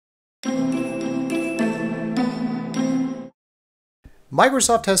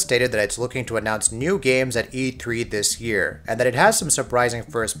Microsoft has stated that it's looking to announce new games at E3 this year, and that it has some surprising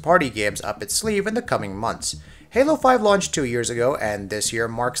first-party games up its sleeve in the coming months. Halo 5 launched 2 years ago, and this year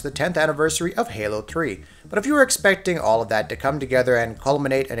marks the 10th anniversary of Halo 3. But if you were expecting all of that to come together and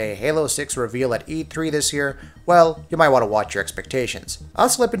culminate in a Halo 6 reveal at E3 this year, well, you might want to watch your expectations. I'll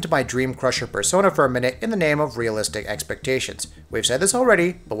slip into my Dream Crusher persona for a minute in the name of realistic expectations. We've said this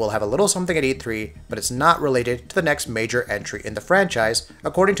already, but we'll have a little something at E3, but it's not related to the next major entry in the franchise,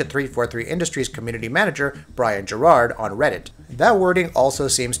 according to 343 Industries community manager Brian Gerard on Reddit. That wording also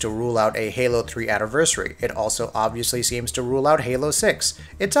seems to rule out a Halo 3 anniversary. It also obviously seems to rule out Halo 6.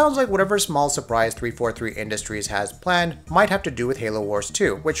 It sounds like whatever small surprise 343 Industries has planned might have to do with Halo Wars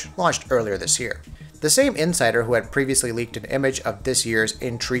 2, which launched earlier this year. The same insider who had previously leaked an image of this year's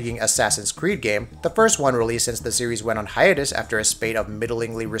intriguing Assassin's Creed game, the first one released since the series went on hiatus after a spate of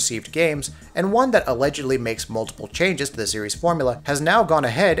middlingly received games, and one that allegedly makes multiple changes to the series formula, has now gone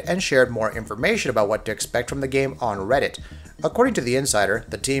ahead and shared more information about what to expect from the game on Reddit. According to the insider,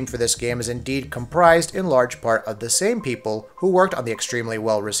 the team for this game is indeed comprised in large part of the same people who worked on the extremely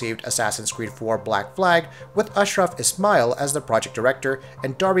well-received Assassin's Creed 4 Black Flag, with Ashraf Ismail as the project director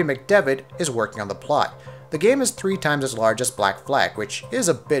and Darby McDevitt is working on the plot. The game is 3 times as large as Black Flag, which is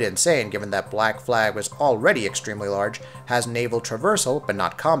a bit insane given that Black Flag was already extremely large, has naval traversal but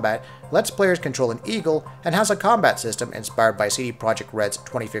not combat, lets players control an eagle, and has a combat system inspired by CD Projekt Red's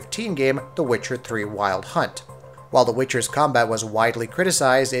 2015 game The Witcher 3 Wild Hunt. While The Witcher's combat was widely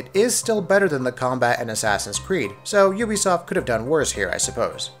criticized, it is still better than the combat in Assassin's Creed, so Ubisoft could have done worse here, I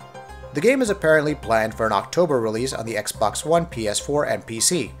suppose. The game is apparently planned for an October release on the Xbox One, PS4, and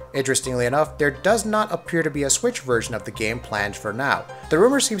PC. Interestingly enough, there does not appear to be a Switch version of the game planned for now. The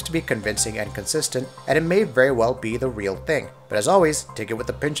rumor seems to be convincing and consistent, and it may very well be the real thing. But as always, take it with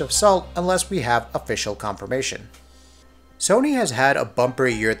a pinch of salt unless we have official confirmation. Sony has had a bumper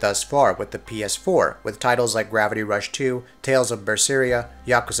year thus far with the PS4, with titles like Gravity Rush 2, Tales of Berseria,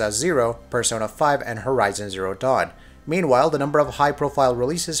 Yakuza 0, Persona 5, and Horizon Zero Dawn. Meanwhile, the number of high-profile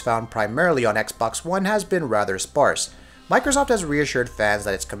releases found primarily on Xbox One has been rather sparse. Microsoft has reassured fans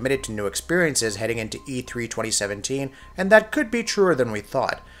that it's committed to new experiences heading into E3 2017, and that could be truer than we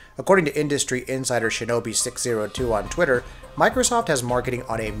thought. According to industry insider Shinobi602 on Twitter, Microsoft has marketing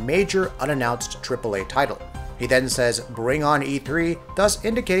on a major unannounced AAA title. He then says, "Bring on E3, thus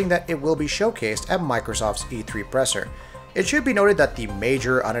indicating that it will be showcased at Microsoft's E3 presser. It should be noted that the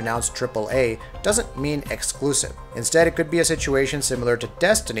major unannounced AAA doesn't mean exclusive. Instead, it could be a situation similar to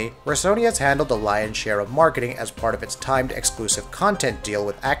Destiny, where Sony has handled the lion's share of marketing as part of its timed exclusive content deal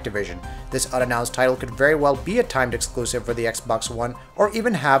with Activision. This unannounced title could very well be a timed exclusive for the Xbox One, or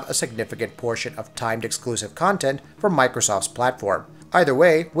even have a significant portion of timed exclusive content for Microsoft's platform. Either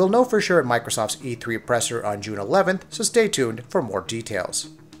way, we'll know for sure at Microsoft's E3 presser on June 11th, so stay tuned for more details."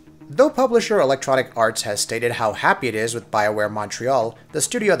 Though publisher Electronic Arts has stated how happy it is with BioWare Montreal, the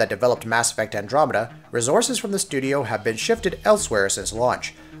studio that developed Mass Effect Andromeda, resources from the studio have been shifted elsewhere since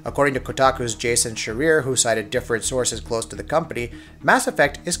launch. According to Kotaku's Jason Schreier, who cited different sources close to the company, Mass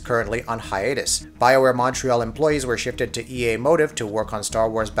Effect is currently on hiatus. BioWare Montreal employees were shifted to EA Motive to work on Star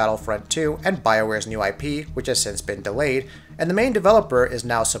Wars Battlefront 2 and BioWare's new IP, which has since been delayed, and the main developer is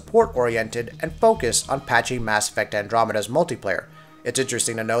now support-oriented and focused on patching Mass Effect Andromeda's multiplayer. It's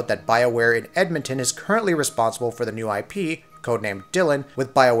interesting to note that BioWare in Edmonton is currently responsible for the new IP, codenamed Dylan,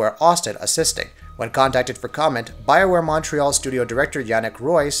 with BioWare Austin assisting. When contacted for comment, BioWare Montreal studio director Yannick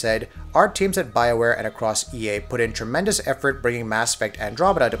Roy said, "Our teams at BioWare and across EA put in tremendous effort bringing Mass Effect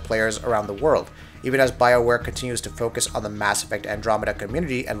Andromeda to players around the world. Even as BioWare continues to focus on the Mass Effect Andromeda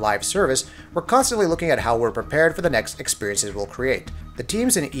community and live service, we're constantly looking at how we're prepared for the next experiences we'll create. The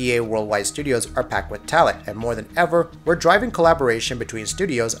teams in EA Worldwide Studios are packed with talent, and more than ever, we're driving collaboration between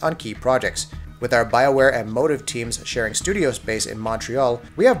studios on key projects. With our BioWare and Motive teams sharing studio space in Montreal,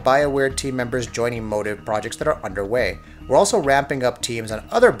 we have BioWare team members joining Motive projects that are underway. We're also ramping up teams on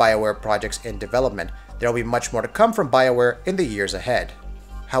other BioWare projects in development. There'll be much more to come from BioWare in the years ahead."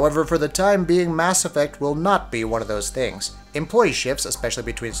 However, for the time being, Mass Effect will not be one of those things. Employee shifts, especially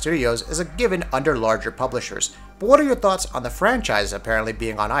between studios, is a given under larger publishers. But what are your thoughts on the franchise apparently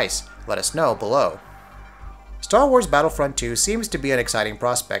being on ice? Let us know below. Star Wars Battlefront 2 seems to be an exciting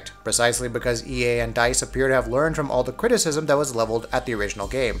prospect, precisely because EA and DICE appear to have learned from all the criticism that was leveled at the original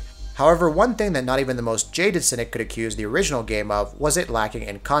game. However, one thing that not even the most jaded cynic could accuse the original game of was it lacking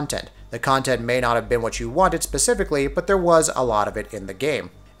in content. The content may not have been what you wanted specifically, but there was a lot of it in the game.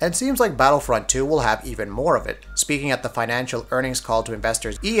 And it seems like Battlefront 2 will have even more of it. Speaking at the financial earnings call to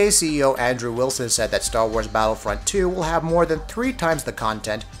investors, EA CEO Andrew Wilson said that Star Wars Battlefront 2 will have more than 3 times the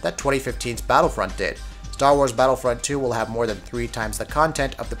content that 2015's Battlefront did. Star Wars Battlefront 2 will have more than 3 times the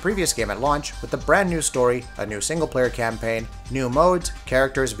content of the previous game at launch, with a brand new story, a new single-player campaign, new modes,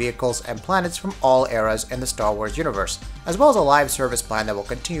 characters, vehicles, and planets from all eras in the Star Wars universe, as well as a live service plan that will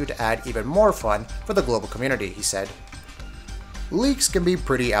continue to add even more fun for the global community, he said. Leaks can be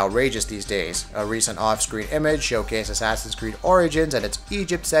pretty outrageous these days. A recent off-screen image showcased Assassin's Creed Origins and its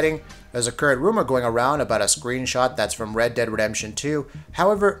Egypt setting. There's a current rumor going around about a screenshot that's from Red Dead Redemption 2.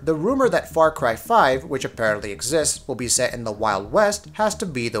 However, the rumor that Far Cry 5, which apparently exists, will be set in the Wild West has to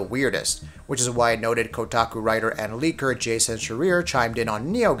be the weirdest, which is why noted Kotaku writer and leaker Jason Schreier chimed in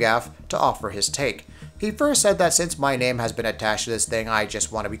on NeoGAF to offer his take. He first said that since my name has been attached to this thing, I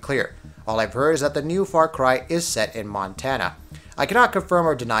just want to be clear. All I've heard is that the new Far Cry is set in Montana. I cannot confirm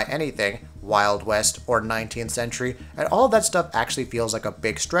or deny anything, Wild West or 19th century, and all of that stuff actually feels like a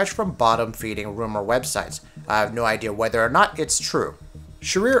big stretch from bottom-feeding rumor websites. I have no idea whether or not it's true.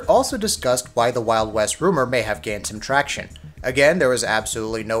 Schreier also discussed why the Wild West rumor may have gained some traction. Again, there was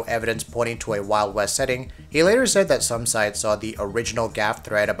absolutely no evidence pointing to a Wild West setting. He later said that some sites saw the original GAF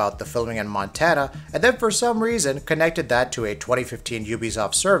thread about the filming in Montana, and then for some reason connected that to a 2015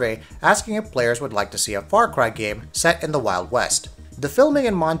 Ubisoft survey asking if players would like to see a Far Cry game set in the Wild West. The filming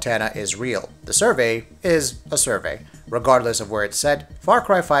in Montana is real. The survey is a survey. Regardless of where it's set, Far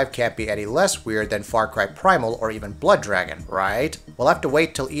Cry 5 can't be any less weird than Far Cry Primal or even Blood Dragon, right? We'll have to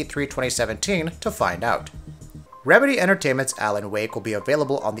wait till E3 2017 to find out. Remedy Entertainment's Alan Wake will be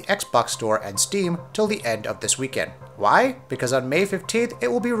available on the Xbox Store and Steam till the end of this weekend. Why? Because on May 15th, it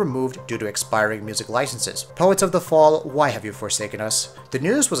will be removed due to expiring music licenses. Poets of the Fall, why have you forsaken us? The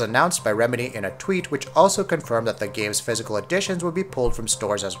news was announced by Remedy in a tweet which also confirmed that the game's physical editions would be pulled from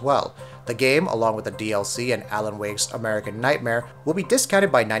stores as well. The game, along with the DLC and Alan Wake's American Nightmare, will be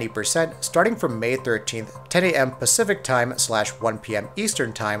discounted by 90% starting from May 13th, 10 AM Pacific Time / 1 PM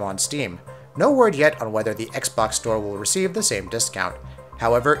Eastern Time on Steam. No word yet on whether the Xbox Store will receive the same discount.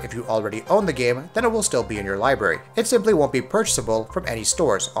 However, if you already own the game, then it will still be in your library. It simply won't be purchasable from any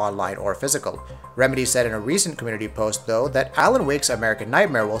stores, online or physical. Remedy said in a recent community post, though, that Alan Wake's American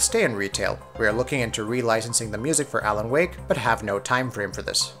Nightmare will stay in retail. We are looking into relicensing the music for Alan Wake, but have no time frame for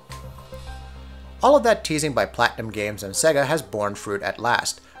this. All of that teasing by Platinum Games and Sega has borne fruit at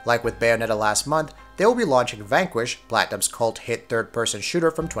last. Like with Bayonetta last month, they will be launching Vanquish, Platinum's cult hit third-person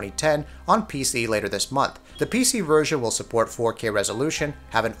shooter from 2010, on PC later this month. The PC version will support 4K resolution,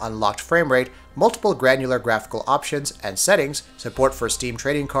 have an unlocked frame rate, multiple granular graphical options and settings, support for Steam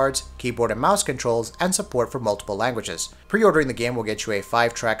trading cards, keyboard and mouse controls, and support for multiple languages. Pre-ordering the game will get you a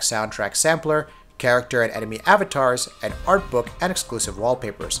 5-track soundtrack sampler, character and enemy avatars, an art book, and exclusive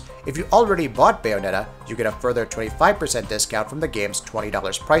wallpapers. If you already bought Bayonetta, you get a further 25% discount from the game's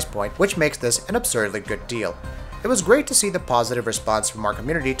 $20 price point, which makes this an absurdly good deal. It was great to see the positive response from our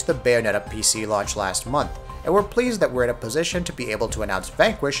community to the Bayonetta PC launch last month, and we're pleased that we're in a position to be able to announce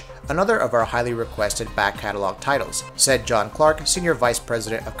Vanquish, another of our highly requested back catalog titles, said John Clark, Senior Vice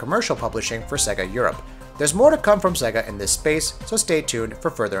President of Commercial Publishing for Sega Europe. There's more to come from Sega in this space, so stay tuned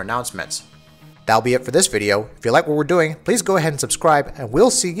for further announcements. That'll be it for this video. If you like what we're doing, please go ahead and subscribe, and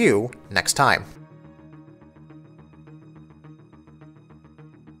we'll see you next time.